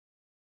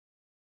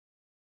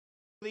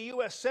The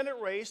U.S. Senate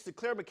race, the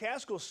Claire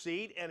McCaskill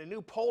seat, and a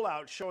new poll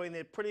out showing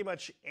that pretty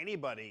much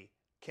anybody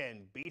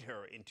can beat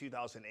her in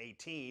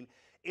 2018.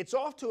 It's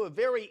off to a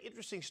very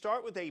interesting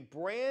start with a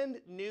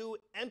brand new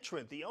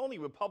entrant, the only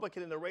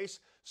Republican in the race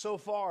so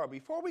far.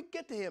 Before we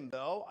get to him,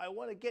 though, I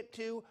want to get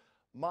to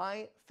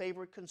my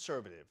favorite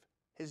conservative.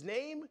 His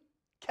name,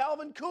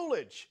 Calvin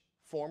Coolidge,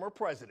 former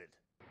president.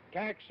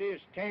 Taxes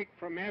take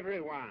from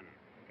everyone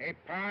a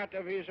part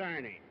of his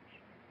earnings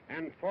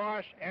and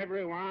force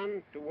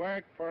everyone to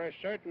work for a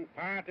certain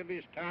part of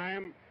his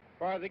time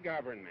for the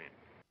government.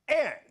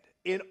 And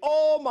in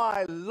all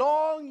my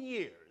long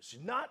years,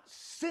 not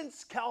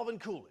since Calvin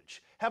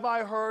Coolidge, have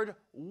I heard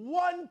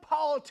one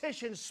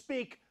politician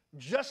speak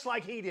just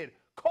like he did,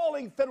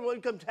 calling federal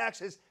income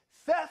taxes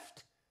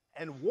theft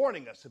and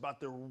warning us about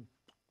the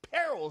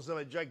perils of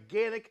a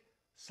gigantic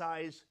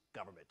size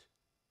government.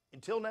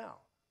 Until now.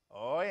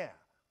 Oh yeah,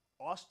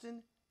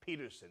 Austin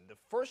Petersen, the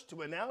first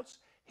to announce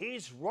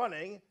he's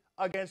running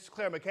against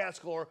Claire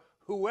McCaskill or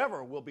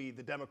whoever will be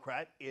the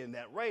Democrat in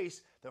that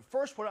race, the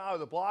first one out of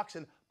the blocks.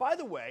 And by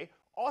the way,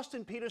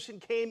 Austin Petersen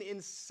came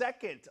in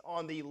second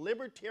on the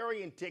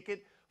Libertarian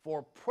ticket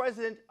for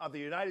President of the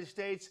United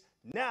States.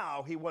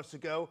 Now he wants to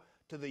go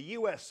to the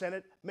U.S.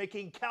 Senate,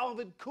 making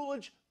Calvin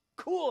Coolidge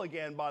cool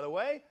again, by the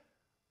way.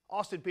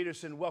 Austin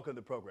Petersen, welcome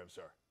to the program,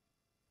 sir.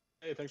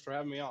 Hey, thanks for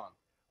having me on.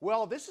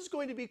 Well, this is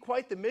going to be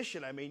quite the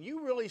mission. I mean,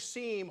 you really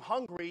seem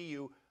hungry.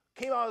 You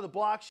came out of the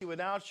blocks. You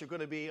announced you're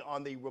going to be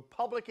on the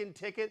Republican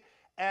ticket.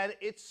 And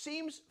it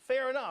seems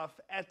fair enough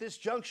at this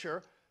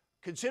juncture,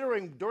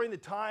 considering during the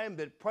time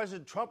that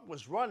President Trump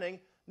was running,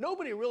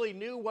 nobody really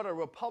knew what a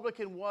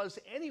Republican was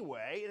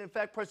anyway. And in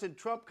fact, President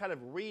Trump kind of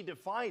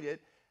redefined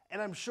it. And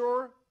I'm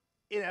sure,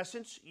 in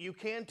essence, you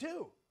can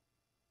too.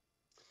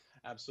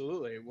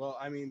 Absolutely. Well,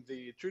 I mean,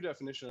 the true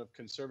definition of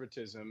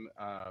conservatism,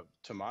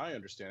 to my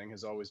understanding,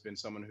 has always been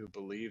someone who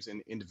believes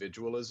in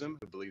individualism,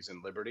 who believes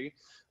in liberty,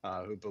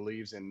 who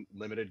believes in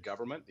limited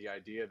government, the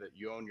idea that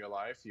you own your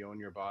life, you own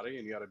your body,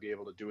 and you ought to be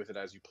able to do with it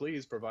as you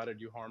please, provided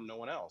you harm no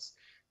one else.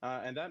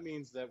 And that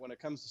means that when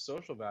it comes to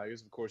social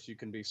values, of course, you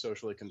can be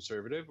socially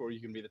conservative, or you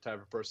can be the type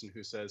of person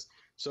who says,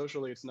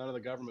 socially, it's none of the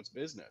government's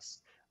business.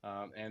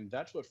 And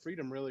that's what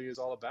freedom really is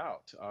all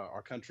about.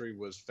 Our country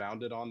was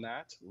founded on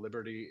that.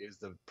 Liberty is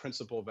the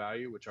principal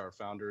value which our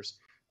founders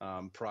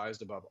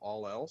prized above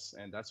all else.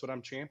 And that's what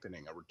I'm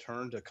championing, a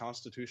return to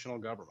constitutional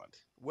government.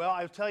 Well,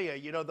 I'll tell you,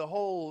 the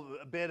whole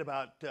bit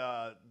about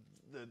the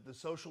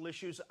social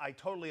issues, I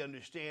totally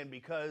understand,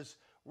 because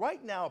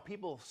right now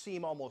people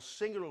seem almost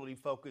singularly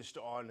focused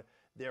on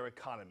their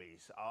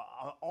economies,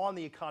 on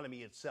the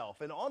economy itself,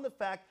 and on the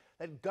fact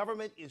that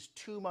government is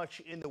too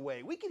much in the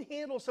way. We can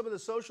handle some of the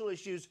social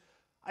issues,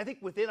 I think,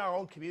 within our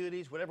own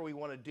communities, whatever we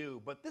want to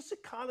do. But this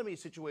economy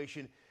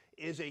situation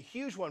is a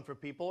huge one for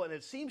people, and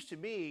it seems to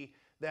me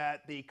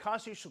that the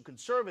constitutional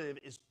conservative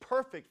is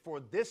perfect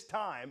for this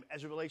time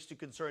as it relates to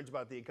concerns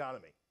about the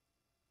economy.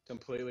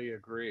 Completely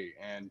agree.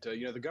 And,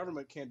 the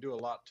government can't do a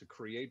lot to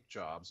create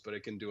jobs, but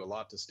it can do a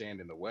lot to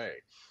stand in the way.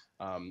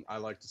 I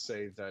like to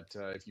say that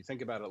if you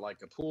think about it like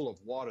a pool of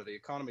water, the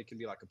economy can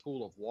be like a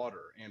pool of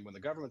water. And when the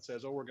government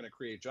says, oh, we're going to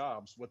create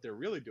jobs, what they're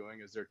really doing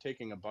is they're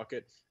taking a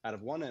bucket out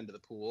of one end of the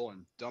pool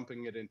and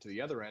dumping it into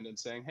the other end and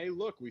saying, hey,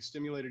 look, we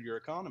stimulated your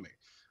economy.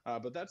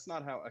 But that's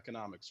not how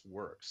economics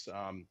works.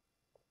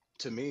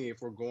 To me,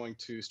 if we're going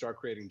to start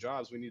creating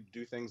jobs, we need to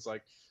do things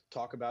like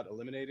talk about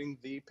eliminating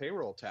the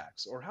payroll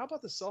tax, or how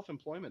about the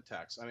self-employment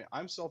tax? I mean,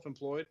 I'm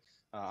self-employed.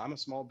 I'm a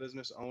small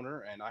business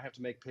owner, and I have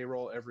to make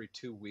payroll every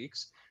 2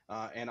 weeks,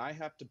 and I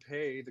have to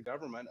pay the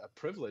government a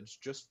privilege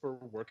just for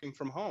working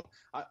from home.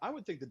 I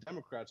would think the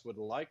Democrats would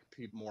like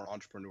more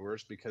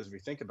entrepreneurs, because if you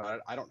think about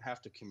it, I don't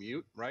have to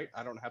commute, right?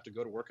 I don't have to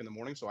go to work in the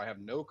morning, so I have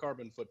no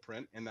carbon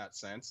footprint in that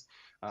sense.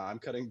 I'm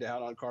cutting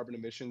down on carbon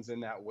emissions in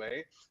that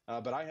way,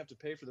 but I have to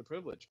pay for the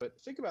privilege. But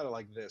think about it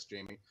like this,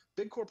 Jamie.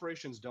 Big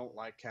corporations don't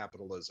like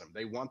capitalism.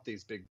 They want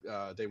these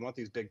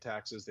big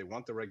taxes. They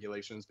want the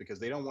regulations because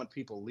they don't want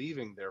people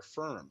leaving their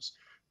firms.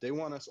 They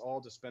want us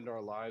all to spend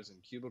our lives in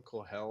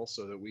cubicle hell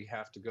so that we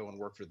have to go and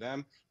work for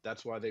them.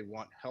 That's why they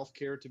want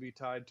healthcare to be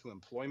tied to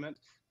employment.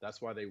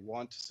 That's why they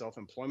want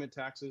self-employment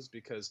taxes,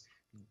 because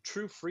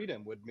true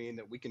freedom would mean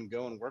that we can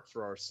go and work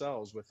for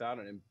ourselves without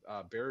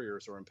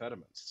barriers or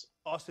impediments.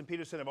 Austin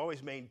Petersen, I've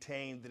always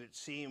maintained that it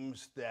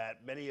seems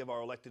that many of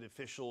our elected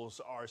officials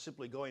are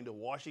simply going to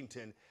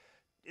Washington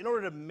in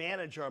order to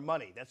manage our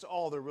money. That's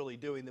all they're really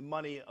doing. The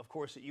money, of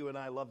course, that you and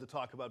I love to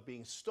talk about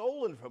being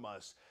stolen from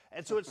us.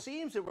 And so it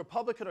seems that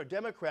Republican or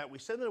Democrat, we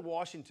send them to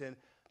Washington,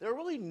 there are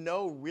really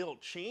no real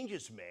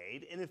changes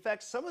made. And in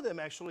fact, some of them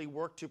actually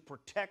work to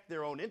protect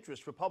their own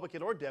interests,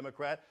 Republican or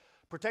Democrat,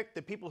 protect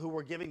the people who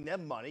were giving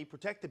them money,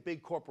 protect the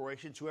big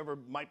corporations, whoever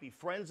might be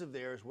friends of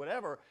theirs,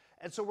 whatever.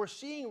 And so we're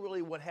seeing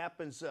really what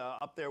happens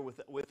up there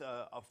with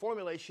a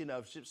formulation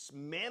of just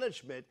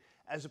management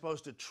as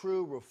opposed to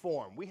true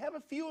reform. We have a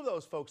few of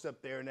those folks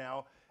up there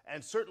now,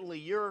 and certainly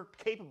you're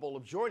capable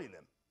of joining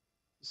them.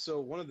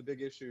 So one of the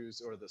big issues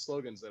or the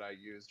slogans that I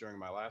used during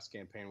my last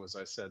campaign was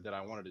I said that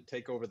I wanted to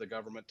take over the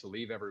government to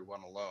leave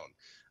everyone alone.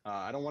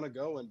 I don't want to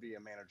go and be a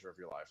manager of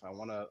your life. I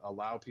want to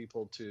allow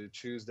people to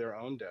choose their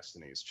own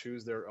destinies,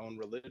 choose their own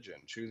religion,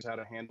 choose how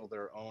to handle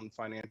their own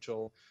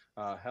financial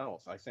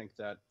health. I think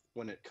that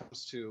when it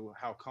comes to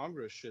how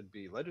Congress should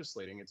be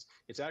legislating,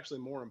 it's actually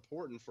more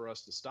important for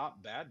us to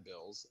stop bad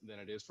bills than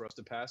it is for us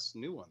to pass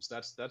new ones.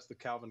 That's the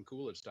Calvin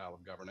Coolidge style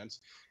of governance,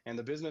 and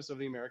the business of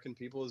the American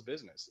people is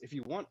business. If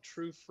you want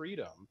true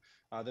freedom,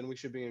 then we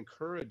should be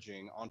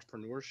encouraging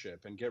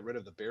entrepreneurship and get rid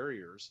of the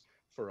barriers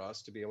for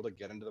us to be able to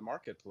get into the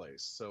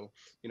marketplace. So,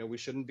 we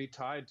shouldn't be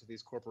tied to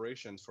these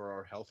corporations for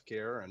our health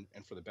care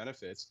and for the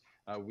benefits.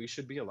 We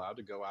should be allowed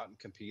to go out and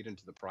compete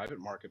into the private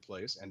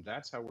marketplace, and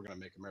that's how we're going to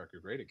make America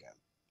great again.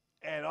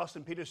 And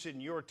Austin Petersen,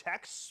 your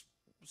tax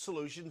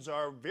solutions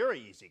are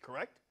very easy,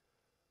 correct?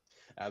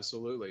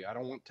 Absolutely. I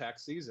don't want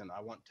tax season. I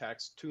want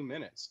tax 2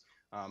 minutes.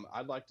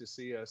 I'd like to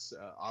see us,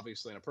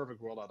 obviously, in a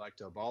perfect world, I'd like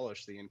to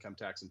abolish the income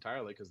tax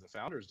entirely because the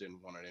founders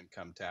didn't want an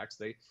income tax.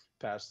 They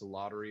passed the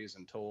lotteries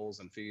and tolls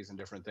and fees and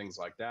different things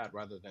like that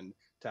rather than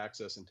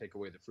tax us and take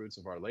away the fruits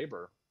of our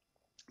labor.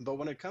 But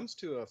when it comes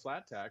to a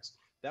flat tax,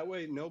 that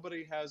way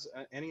nobody has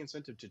any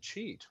incentive to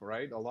cheat,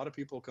 right? A lot of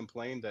people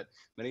complain that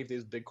many of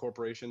these big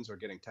corporations are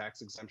getting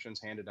tax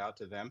exemptions handed out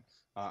to them.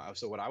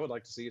 So what I would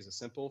like to see is a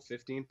simple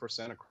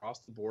 15% across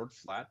the board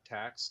flat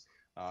tax,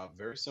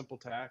 very simple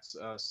tax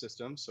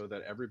system so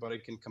that everybody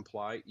can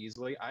comply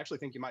easily. I actually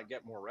think you might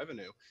get more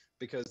revenue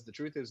because the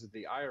truth is that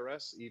the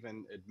IRS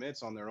even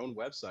admits on their own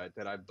website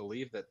that I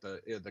believe that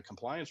the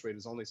compliance rate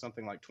is only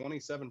something like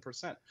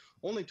 27%.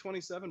 Only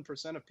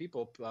 27% of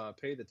people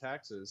pay the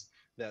taxes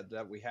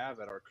that we have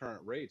at our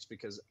current rates,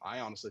 because I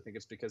honestly think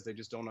it's because they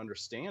just don't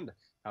understand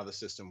how the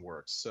system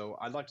works. So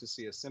I'd like to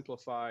see a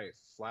simplified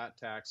flat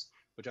tax,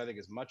 which I think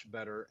is much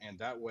better, and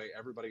that way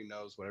everybody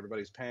knows what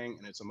everybody's paying,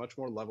 and it's a much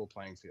more level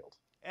playing field.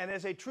 And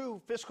as a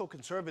true fiscal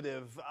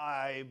conservative,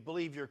 I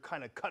believe you're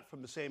kind of cut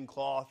from the same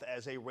cloth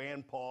as a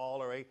Rand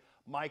Paul or a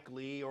Mike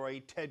Lee or a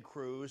Ted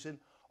Cruz. And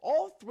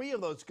all three of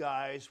those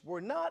guys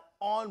were not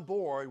on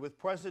board with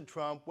President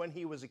Trump when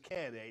he was a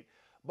candidate,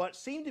 but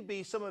seem to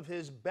be some of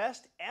his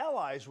best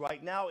allies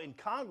right now in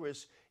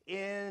Congress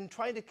in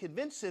trying to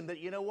convince him that,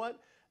 you know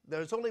what,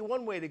 there's only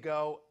one way to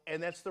go,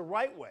 and that's the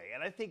right way.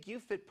 And I think you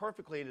fit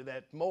perfectly into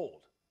that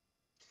mold.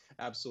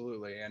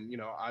 Absolutely. And,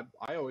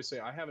 I always say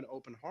I have an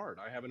open heart.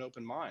 I have an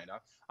open mind.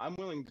 I'm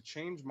willing to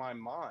change my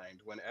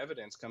mind when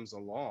evidence comes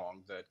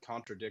along that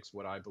contradicts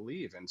what I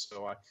believe. And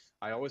so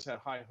I always had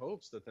high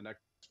hopes that the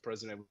next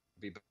president would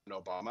be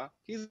President Obama.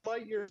 He's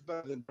light years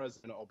better than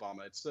President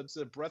Obama. It's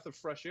a breath of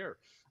fresh air,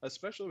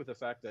 especially with the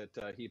fact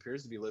that he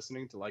appears to be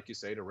listening to, like you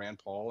say, to Rand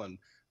Paul and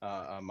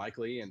Mike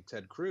Lee and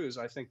Ted Cruz.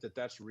 I think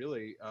that's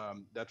really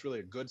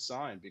a good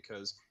sign,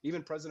 because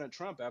even President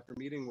Trump, after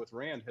meeting with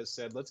Rand, has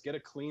said, let's get a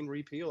clean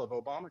repeal of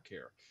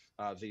Obamacare.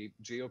 The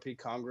GOP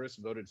Congress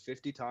voted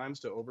 50 times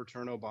to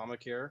overturn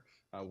Obamacare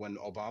when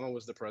Obama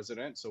was the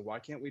president. So why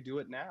can't we do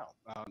it now?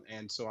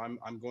 And so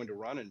I'm going to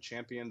run and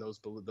champion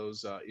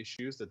those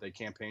issues that they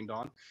campaigned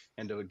on,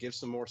 and to give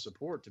some more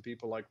support to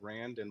people like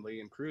Rand and Lee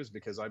and Cruz,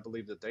 because I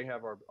believe that they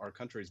have our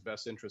country's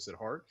best interests at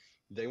heart.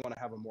 They want to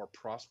have a more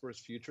prosperous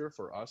future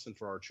for us and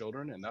for our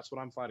children, and that's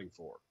what I'm fighting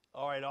for.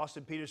 All right,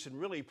 Austin Petersen,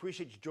 really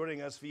appreciate you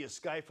joining us via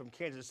Skype from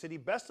Kansas City.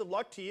 Best of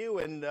luck to you,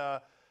 and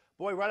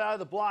boy, right out of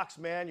the blocks,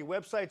 man. Your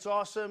website's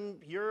awesome.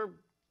 You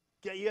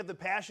have the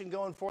passion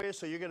going for you,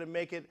 so you're going to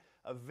make it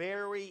a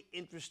very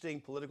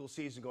interesting political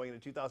season going into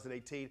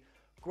 2018.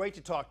 Great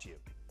to talk to you.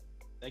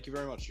 Thank you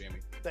very much, Jamie.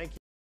 Thank you.